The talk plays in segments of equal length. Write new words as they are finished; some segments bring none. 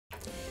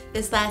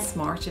This last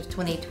March of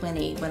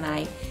 2020, when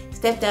I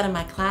stepped out of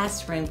my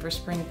classroom for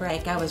spring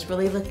break, I was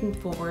really looking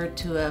forward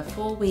to a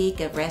full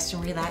week of rest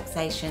and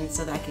relaxation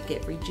so that I could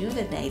get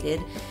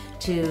rejuvenated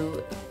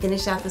to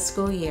finish out the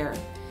school year.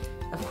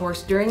 Of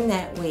course, during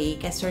that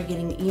week, I started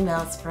getting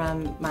emails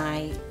from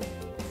my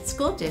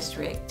school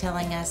district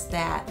telling us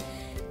that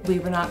we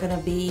were not going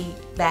to be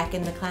back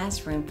in the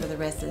classroom for the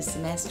rest of the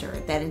semester,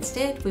 that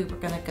instead we were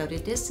going to go to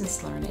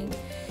distance learning.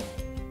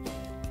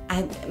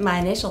 My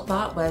initial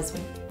thought was,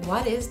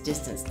 what is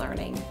distance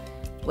learning?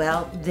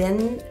 Well,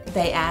 then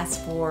they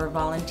asked for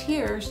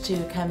volunteers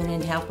to come in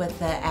and help with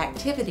the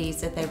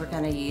activities that they were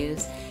going to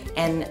use,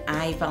 and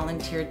I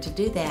volunteered to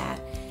do that.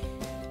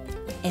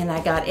 And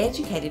I got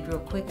educated real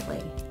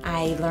quickly.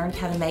 I learned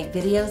how to make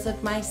videos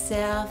of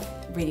myself,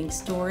 reading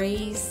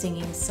stories,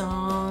 singing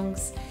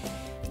songs,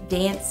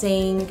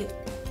 dancing,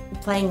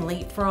 playing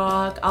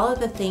leapfrog, all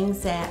of the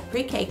things that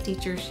pre-K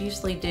teachers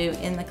usually do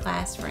in the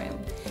classroom.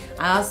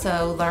 I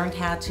also learned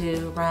how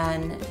to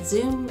run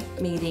Zoom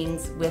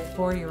meetings with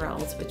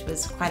 4-year-olds, which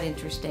was quite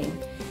interesting.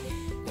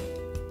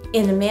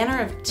 In a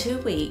matter of 2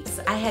 weeks,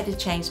 I had to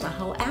change my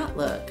whole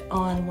outlook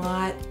on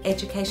what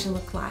education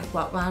looked like,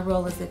 what my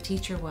role as a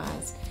teacher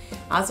was.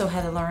 I also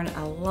had to learn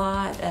a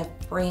lot of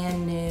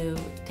brand new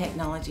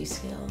technology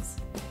skills.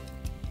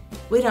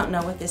 We don't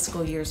know what this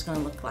school year is going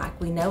to look like.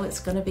 We know it's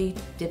going to be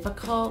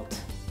difficult.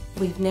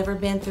 We've never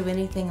been through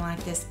anything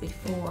like this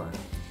before,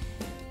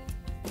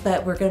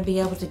 but we're going to be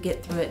able to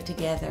get through it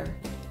together.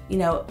 You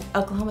know,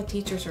 Oklahoma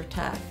teachers are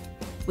tough.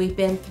 We've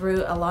been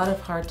through a lot of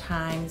hard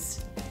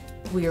times.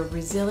 We're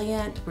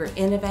resilient, we're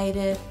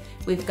innovative,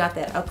 we've got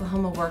that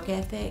Oklahoma work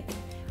ethic.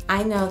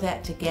 I know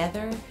that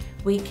together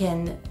we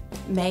can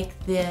make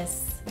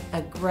this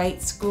a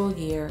great school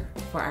year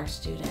for our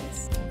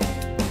students.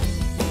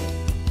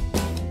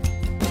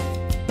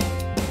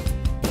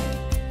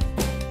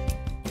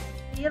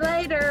 See you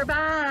later,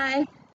 bye.